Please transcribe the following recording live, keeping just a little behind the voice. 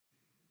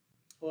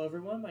Hello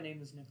everyone, my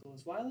name is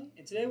Nicholas Wiley,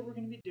 and today what we're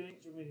going to be doing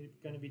is we're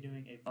going to be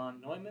doing a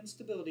von Neumann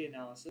stability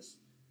analysis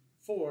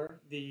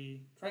for the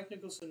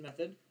Frank-Nicolson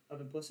method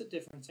of implicit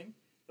differencing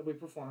that we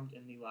performed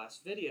in the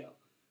last video.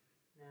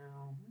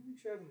 Now, let me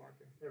make sure I have a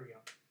marker. There we go.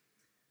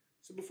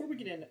 So before we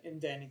get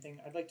into anything,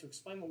 I'd like to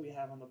explain what we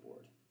have on the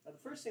board. Now, the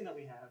first thing that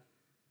we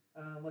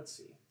have, let's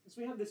see, is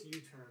we have this U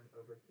term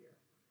over here.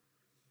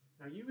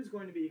 Now, U is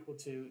going to be equal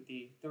to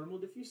the thermal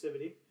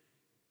diffusivity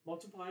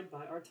multiplied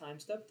by our time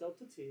step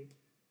delta T,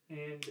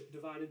 and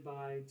divided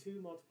by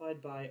 2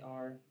 multiplied by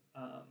our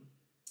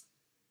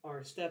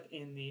step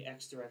in the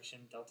x direction,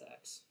 delta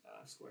x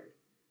squared.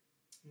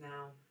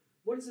 Now,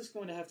 what is this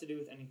going to have to do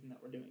with anything that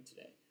we're doing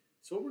today?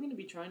 So what we're going to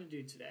be trying to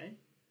do today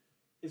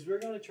is we're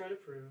going to try to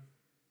prove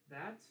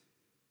that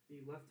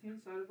the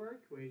left-hand side of our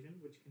equation,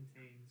 which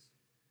contains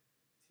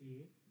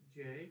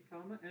Tj,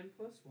 comma n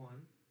plus 1,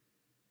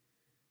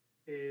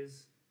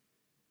 is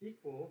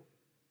equal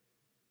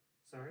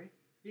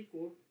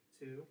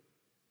to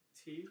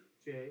Tj,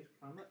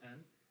 comma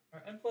n.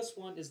 Our n plus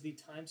 1 is the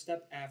time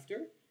step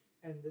after,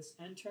 and this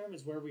n term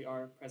is where we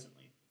are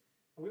presently.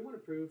 And we want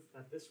to prove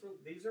that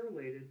these are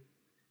related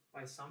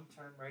by some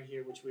term right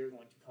here, which we are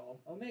going to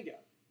call omega.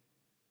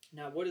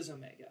 Now, what is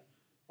omega?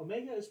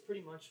 Omega is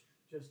pretty much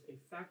just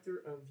a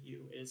factor of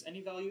u. It is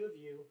any value of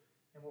u,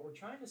 and what we're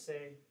trying to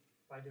say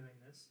by doing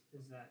this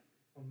is that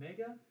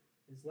omega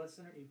is less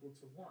than or equal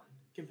to 1.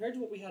 Compared to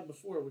what we had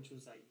before, which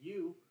was that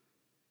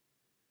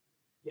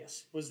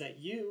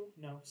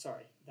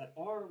that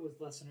r was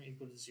less than or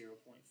equal to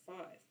 0.5.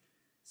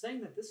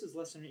 Saying that this is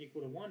less than or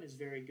equal to 1 is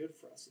very good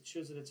for us. It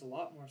shows that it's a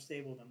lot more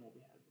stable than what we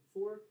had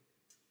before.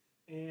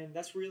 And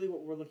that's really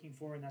what we're looking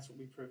for, and that's what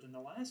we proved in the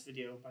last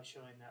video by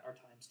showing that our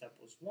time step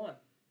was 1.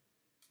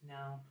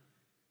 Now,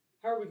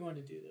 how are we going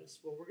to do this?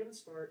 Well, we're going to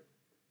start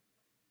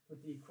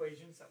with the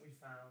equations that we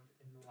found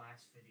in the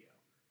last video.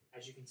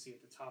 As you can see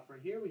at the top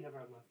right here, we have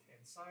our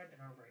left-hand side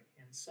and our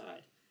right-hand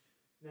side.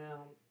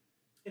 Now,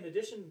 in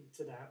addition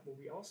to that, what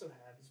we also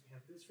have is we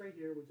have this right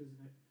here, which is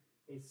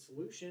a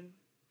solution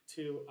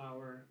to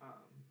our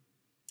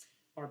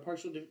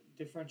partial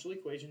differential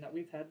equation that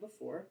we've had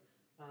before.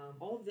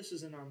 All of this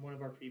is in one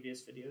of our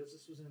previous videos.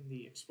 This was in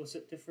the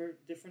explicit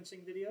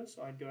differencing video,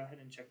 so I'd go ahead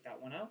and check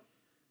that one out.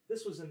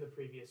 This was in the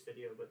previous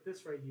video, but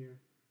this right here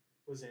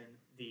was in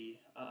the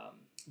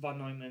von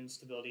Neumann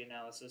stability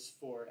analysis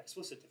for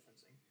explicit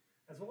differencing,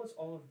 as well as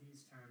all of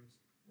these terms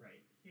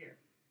right here.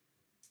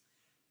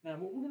 Now,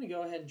 what we're going to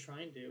go ahead and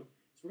try and do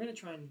is we're going to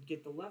try and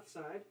get the left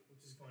side,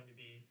 which is going to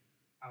be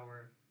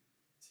our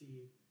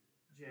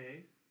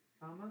Tj,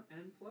 comma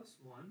n plus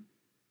 1,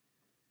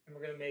 and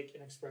we're going to make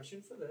an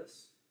expression for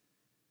this.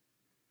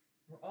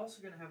 We're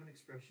also going to have an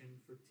expression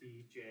for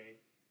Tj,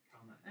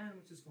 comma n,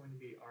 which is going to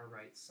be our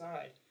right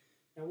side.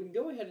 Now, what we can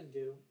go ahead and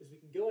do is we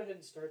can go ahead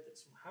and start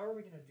this. How are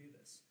we going to do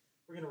this?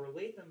 We're going to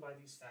relate them by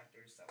these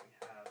factors that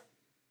we have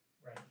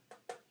right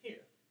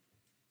here.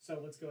 So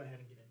let's go ahead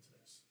and get into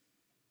this.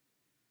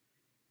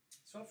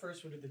 So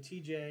first, we'll do the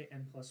Tj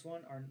n plus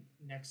 1, our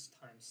next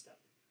time step.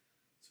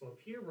 So up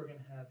here, we're going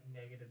to have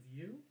negative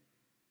u.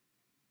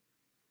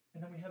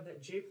 And then we have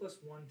that j plus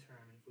 1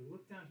 term. And if we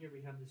look down here,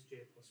 we have this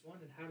j plus 1.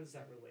 And how does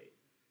that relate?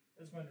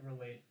 That's going to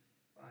relate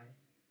by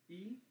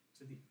e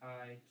to the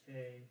ik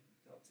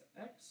delta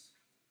x.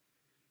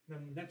 And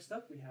then next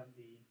up, we have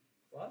the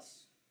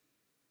plus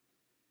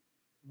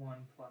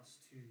 1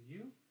 plus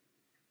 2u.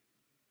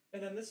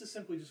 And then this is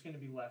simply just going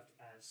to be left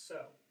as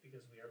so,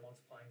 because we are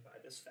multiplying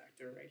by this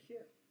factor right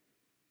here.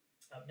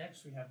 Up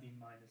next, we have the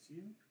minus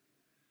u,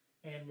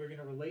 and we're going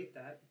to relate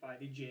that by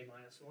the j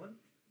minus 1,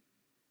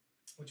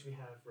 which we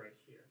have right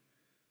here.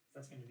 So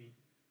that's going to be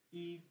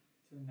e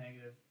to the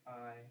negative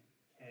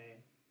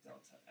ik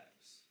delta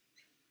x.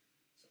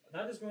 So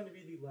that is going to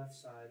be the left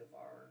side of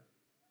our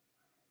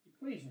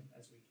equation,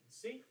 as we can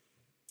see.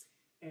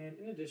 And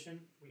in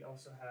addition, we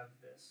also have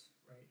this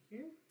right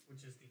here,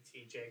 which is the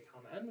Tj,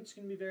 comma n, which is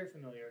going to be very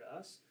familiar to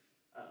us.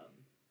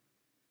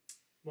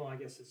 Well, I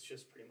guess it's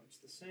just pretty much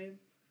the same.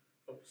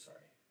 Oh,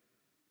 sorry.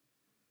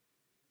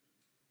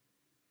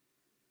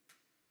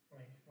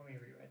 Let me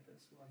rewrite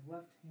this. We'll have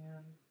left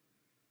hand,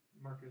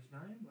 marker's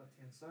 9,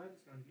 left-hand side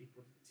is going to be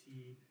equal to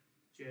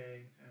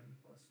Tj n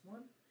plus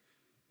 1.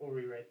 We'll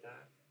rewrite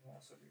that. We'll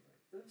also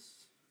rewrite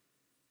this.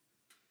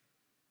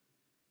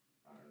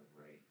 Our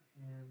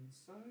right-hand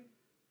side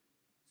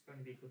is going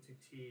to be equal to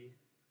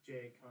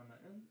Tj,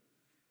 comma n.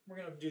 We're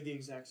going to do the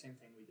exact same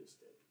thing we just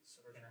did.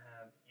 So we're going to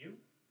have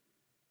u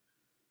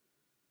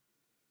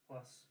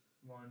plus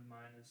 1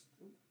 minus,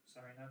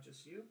 not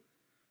just u.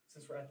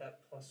 Since we're at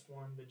that plus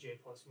 1, the j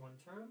plus 1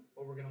 term,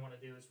 what we're going to want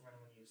to do is we're going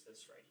to want to use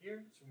this right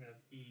here. So we're going to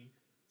have e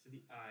to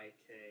the ik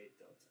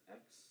delta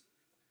x.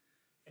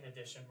 In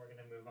addition, we're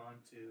going to move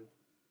on to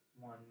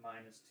 1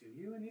 minus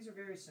 2u, and these are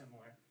very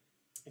similar.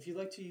 If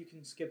you'd like to, you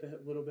can skip a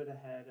little bit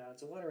ahead.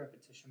 It's a lot of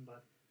repetition,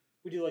 but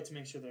we do like to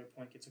make sure that our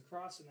point gets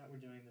across and that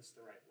we're doing this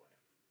the right way.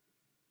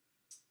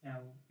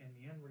 Now, in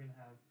the end, we're going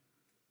to have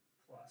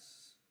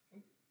plus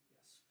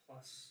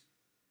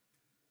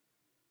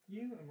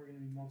u, and we're going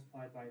to be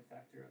multiplied by a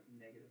factor of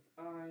negative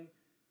I,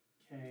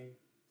 k, k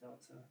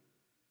delta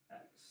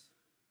x.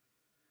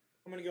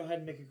 I'm going to go ahead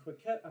and make a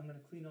quick cut. I'm going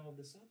to clean all of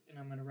this up, and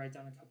I'm going to write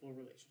down a couple of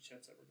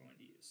relationships that we're going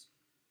to use.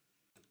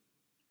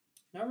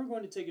 Now we're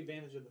going to take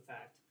advantage of the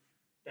fact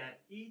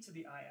that e to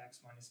the ix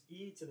minus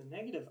e to the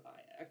negative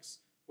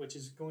ix, which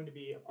is going to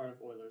be a part of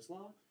Euler's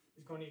law,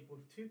 is going to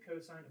equal 2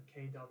 cosine of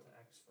k delta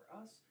x for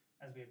us,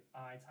 as we have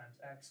I times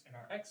x, and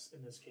our x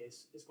in this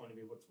case is going to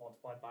be what's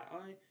multiplied by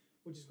I,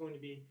 which is going to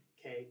be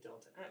k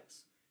delta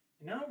x.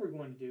 And now what we're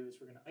going to do is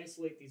we're going to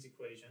isolate these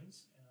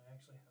equations, and I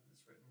actually have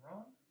this written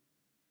wrong.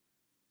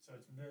 So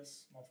it's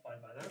this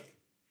multiplied by that.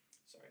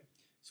 Sorry.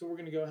 So what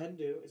we're going to go ahead and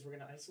do is we're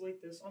going to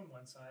isolate this on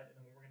one side, and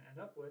then what we're going to end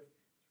up with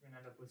is we're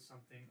going to end up with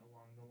something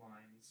along the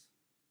lines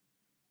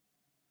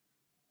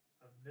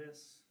of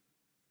this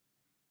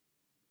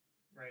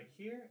right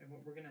here. And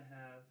what we're going to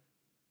have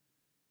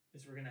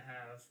is we're going to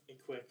have a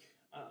quick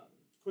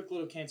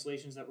little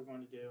cancellations that we're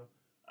going to do.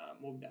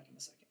 We'll be back in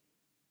a second.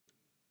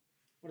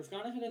 What I've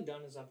gone ahead and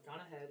done is I've gone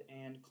ahead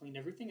and cleaned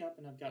everything up,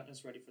 and I've gotten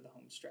us ready for the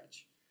home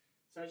stretch.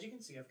 So as you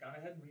can see, I've gone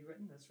ahead and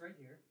rewritten this right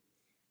here.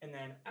 And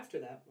then after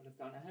that, what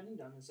I've gone ahead and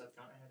done is I've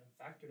gone ahead and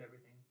factored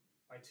everything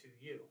by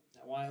 2u.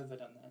 Now why have I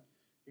done that?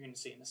 You're going to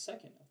see in a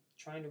second. I'm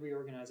trying to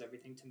reorganize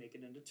everything to make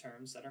it into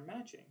terms that are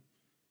matching.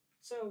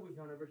 So we've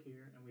gone over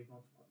here and we've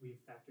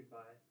factored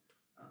by,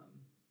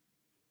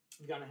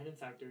 we've gone ahead and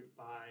factored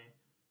by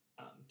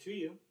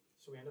 2u.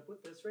 So we end up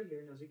with this right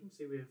here. And as you can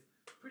see, we have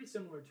pretty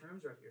similar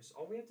terms right here. So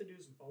all we have to do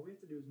is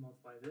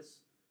multiply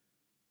this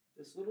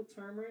little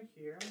term right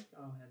here.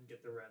 Go ahead and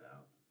get the red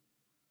out.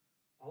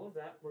 All of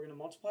that we're going to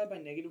multiply by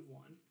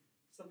 -1,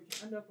 so we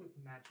can end up with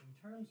matching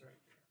terms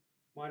right here.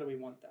 Why do we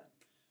want that?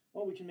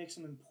 Well, we can make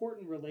some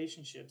important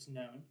relationships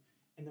known,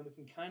 and then we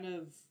can kind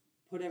of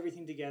put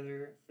everything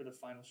together for the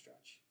final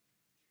stretch.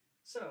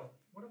 So,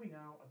 what do we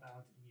know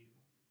about U?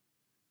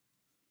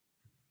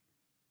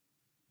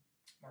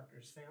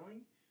 Markers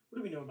failing. What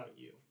do we know about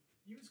U?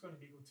 U is going to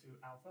be equal to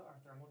alpha, our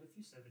thermal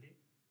diffusivity,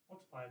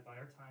 multiplied by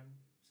our time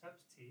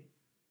steps T.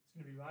 It's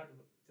going to be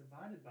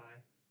divided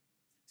by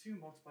 2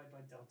 multiplied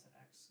by delta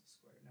x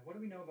squared. Now, what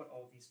do we know about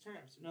all of these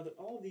terms? We know that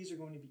all of these are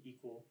going to be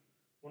equal.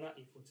 Well, not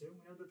equal to.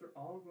 We know that they're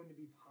all going to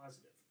be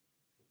positive.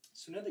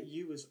 So we know that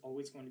u is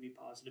always going to be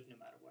positive no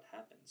matter what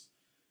happens.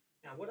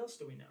 Now, what else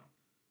do we know?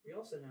 We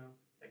also know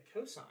that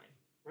cosine,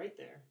 right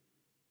there,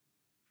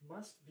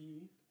 must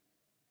be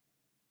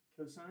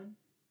cosine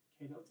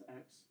k delta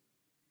x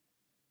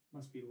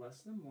must be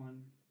less than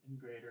 1 and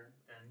greater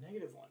than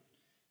 -1.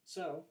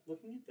 So,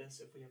 looking at this,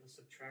 if we have a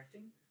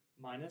subtracting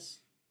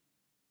minus,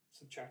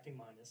 if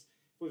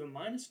we have a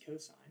minus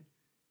cosine,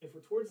 if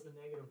we're towards the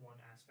 -1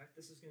 aspect,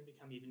 this is going to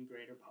become even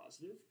greater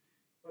positive,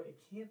 but it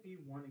can't be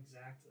 1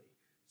 exactly.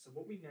 So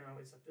what we know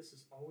is that this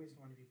is always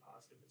going to be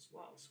positive as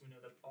well. So we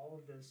know that all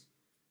of this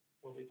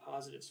will be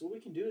positive. So what we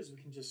can do is we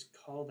can just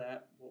call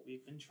that what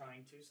we've been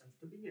trying to since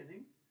the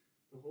beginning,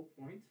 the whole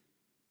point.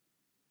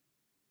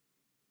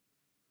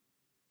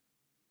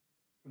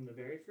 From the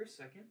very first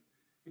second,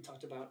 we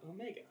talked about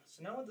omega.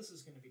 So now what this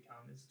is going to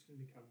become is it's going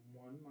to become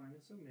 1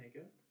 minus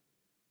omega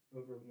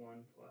over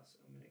 1 plus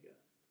omega.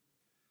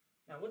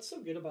 Now, what's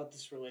so good about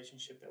this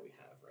relationship that we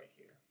have right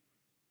here?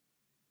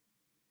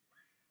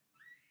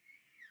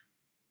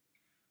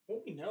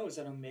 What we know is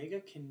that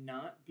omega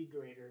cannot be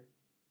greater.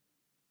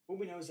 What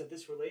we know is that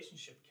this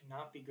relationship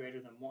cannot be greater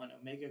than 1.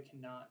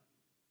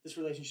 This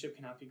relationship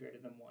cannot be greater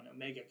than 1.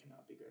 Omega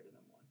cannot be greater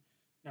than 1.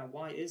 Now,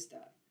 why is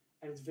that?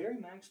 At its very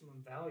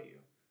maximum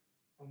value,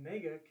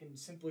 omega can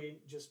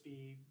simply just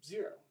be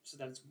 0, so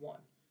that it's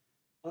 1.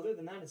 Other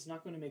than that, it's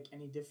not going to make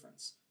any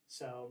difference.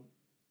 So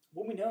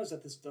what we know is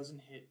that this doesn't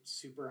hit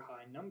super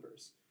high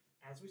numbers.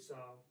 As we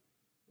saw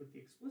with the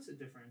explicit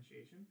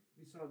differentiation,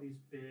 we saw these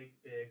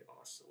big, big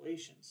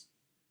oscillations.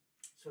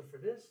 So for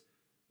this,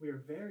 we are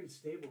very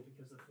stable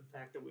because of the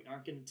fact that we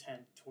aren't going to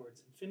tend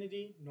towards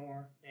infinity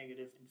nor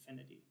negative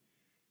infinity.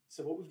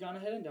 So what we've gone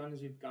ahead and done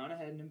is we've gone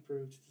ahead and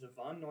improved the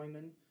von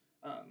Neumann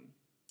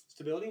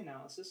stability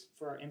analysis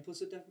for our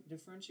implicit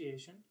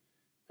differentiation.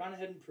 We've gone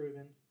ahead and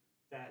proven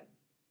that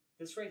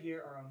this right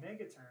here, our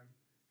omega term,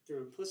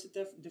 through implicit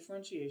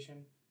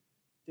differentiation,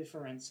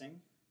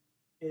 differencing,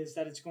 is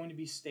that it's going to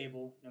be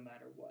stable no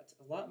matter what.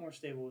 A lot more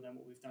stable than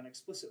what we've done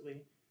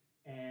explicitly,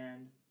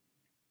 and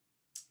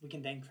we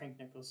can then crank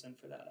Nicolson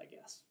for that, I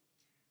guess.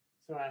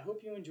 So I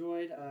hope you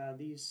enjoyed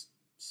these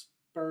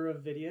spur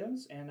of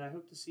videos, and I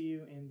hope to see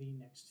you in the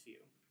next few.